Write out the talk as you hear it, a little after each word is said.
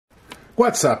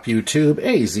What's up, YouTube?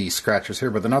 AZ Scratchers here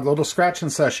with another little scratching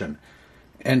session.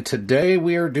 And today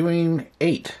we are doing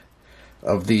 8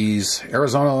 of these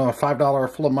Arizona $5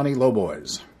 full of money low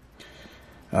boys.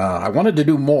 I wanted to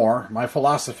do more. My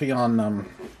philosophy on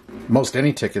most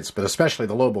any tickets, but especially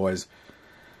the low boys,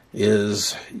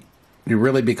 is you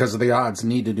really, because of the odds,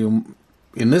 need to do...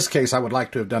 In this case, I would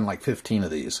like to have done like 15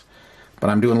 of these, but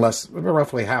I'm doing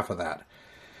roughly half of that.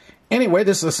 Anyway,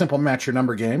 this is a simple match your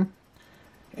number game.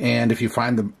 And if you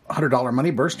find the $100 money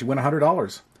burst, you win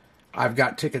 $100. I've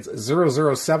got tickets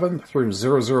 007 through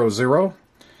 000.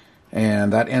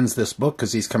 And that ends this book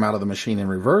because he's come out of the machine in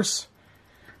reverse.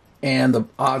 And the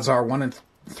odds are 1 in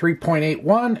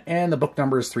 3.81, and the book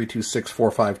number is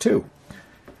 326452.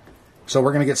 So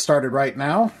we're going to get started right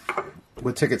now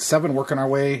with ticket 7, working our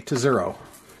way to 0.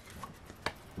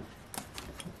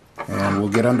 And we'll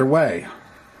get underway.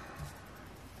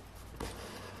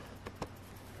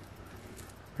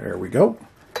 There we go.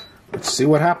 Let's see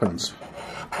what happens.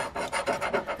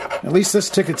 At least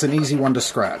this ticket's an easy one to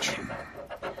scratch.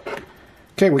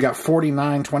 Okay, we got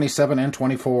 49, 27, and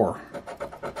 24.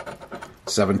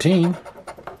 17,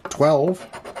 12,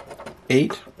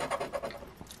 8,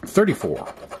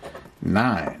 34,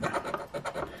 9,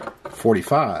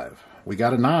 45. We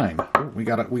got a 9. We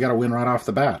got a win right off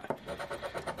the bat.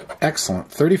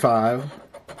 Excellent. 35,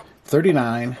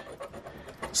 39,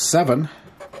 7,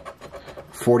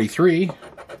 43,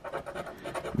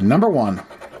 number 1,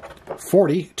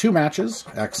 40, 2 matches,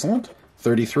 excellent,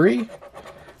 33,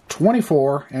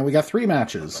 24, and we got 3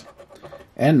 matches,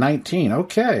 and 19,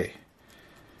 okay.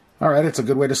 Alright, it's a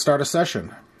good way to start a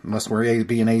session, unless we're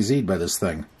being AZ'd by this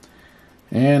thing.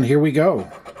 And here we go.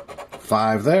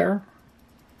 5 there.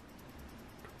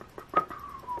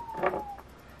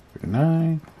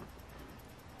 39.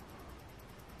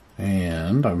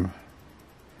 And I'm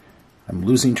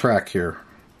losing track here.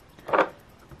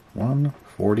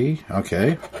 140,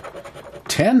 okay.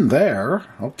 10 there,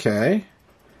 okay.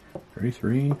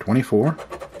 33, 24.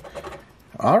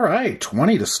 Alright,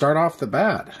 20 to start off the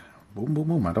bat. Boom, boom,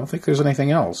 boom. I don't think there's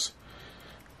anything else.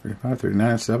 35,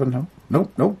 39, 7,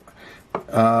 nope.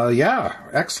 Yeah,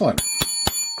 excellent.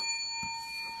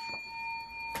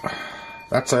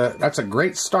 That's a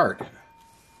great start.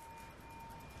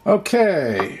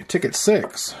 Okay, ticket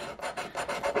 6.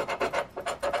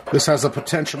 This has the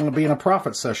potential of being a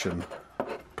profit session.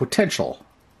 Potential.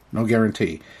 No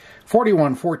guarantee.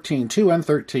 41, 14, 2, and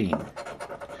 13.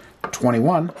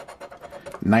 21,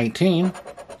 19,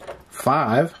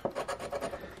 5,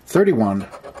 31,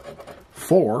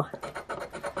 4,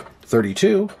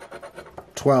 32,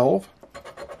 12,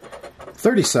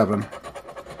 37,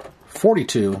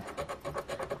 42,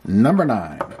 number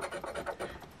 9,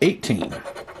 18,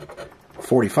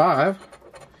 45,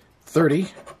 30,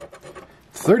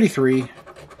 33,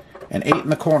 and 8 in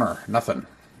the corner. Nothing.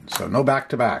 So no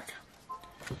back-to-back.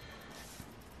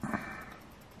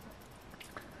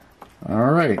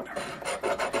 Alright.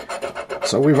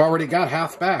 So we've already got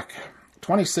half back.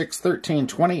 26, 13,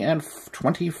 20, and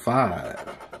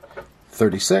 25.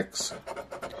 36,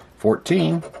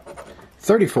 14,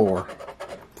 34,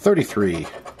 33,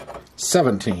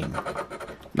 17,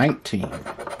 19,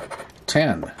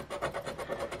 10,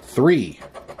 3,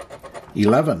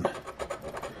 11,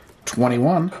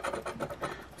 21,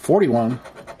 41,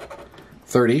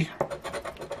 30,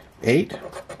 8,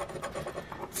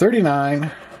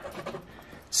 39,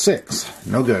 6.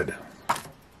 No good.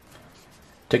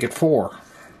 Ticket 4.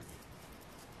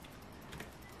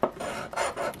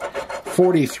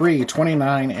 43,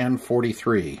 29, and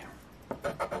 43.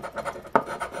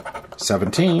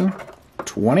 17,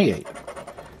 28,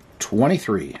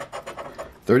 23,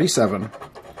 37,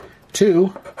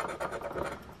 2,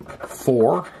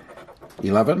 4,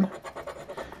 11,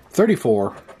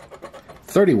 34,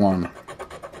 31,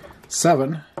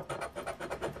 7,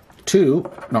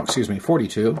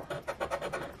 42,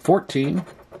 14,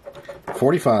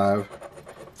 45,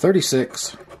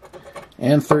 36,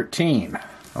 and 13.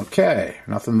 Okay,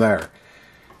 nothing there.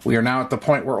 We are now at the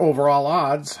point where overall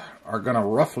odds are going to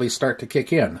roughly start to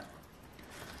kick in.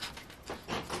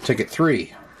 Ticket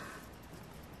 3.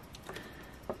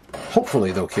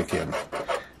 Hopefully they'll kick in.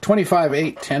 25,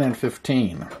 8, 10, and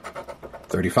 15.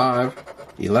 35,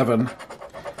 11,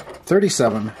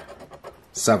 37,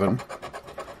 7,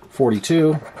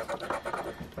 42,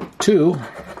 2,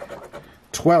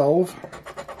 12,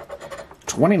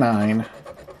 29,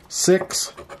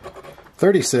 6,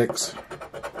 36,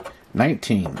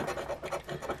 19,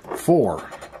 4,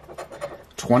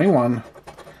 21,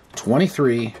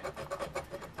 23,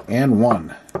 and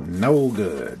 1. No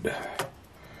good.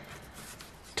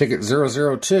 Ticket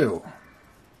 002.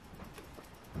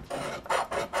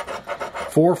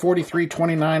 4, 43,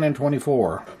 29, and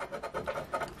 24.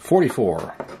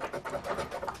 44.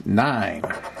 9.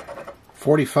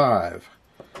 45.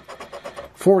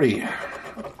 40.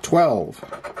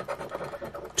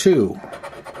 12. 2.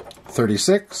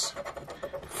 36.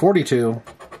 42.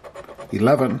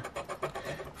 11.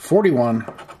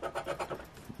 41.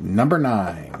 Number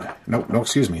 9. No,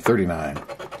 excuse me, 39.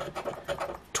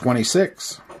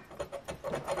 26.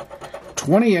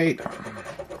 28.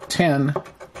 10.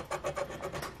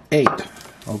 8.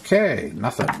 Okay,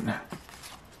 nothing.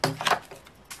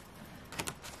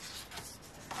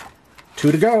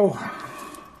 2 to go.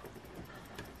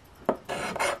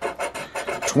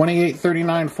 28,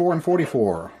 39, 4, and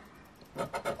 44.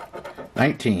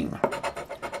 19.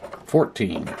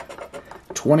 14.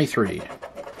 23.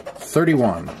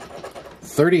 31.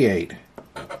 38.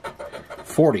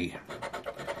 40.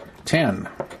 10.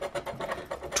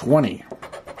 20.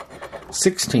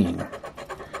 16.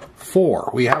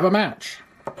 4. We have a match.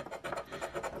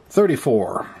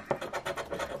 34.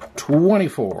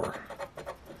 24.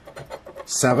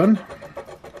 7.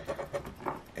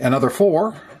 Another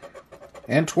 4.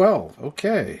 And 12.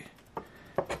 Okay.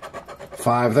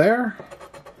 5 there.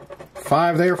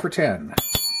 5 there for 10.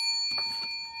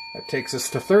 That takes us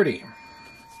to 30.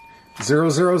 0,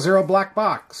 0, 0 black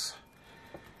box.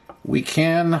 We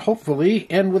can hopefully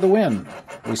end with a win.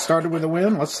 We started with a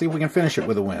win. Let's see if we can finish it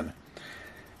with a win.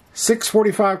 6,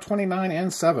 45, 29,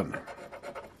 and 7.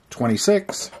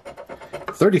 26.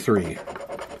 33.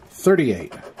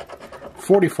 38.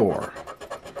 44.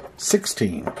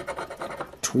 16.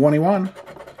 21.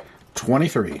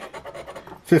 23.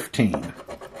 15.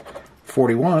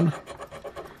 41.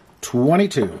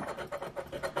 22.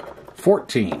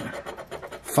 14.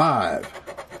 5.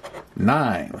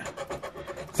 9.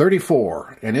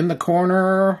 34. And in the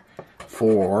corner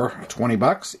for 20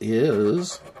 bucks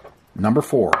is number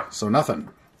 4. So nothing.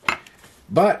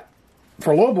 But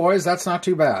for low boys, that's not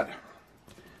too bad.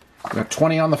 We got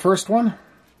 20 on the first one.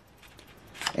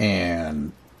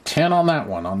 And 10 on that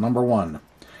one, on number 1.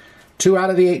 2 out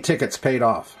of the 8 tickets paid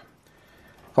off.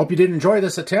 Hope you did enjoy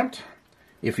this attempt.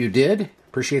 If you did,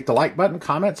 appreciate the like button,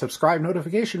 comment, subscribe,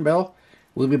 notification bell.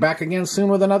 We'll be back again soon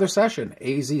with another session.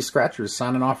 AZ Scratchers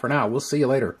signing off for now. We'll see you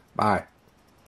later. Bye.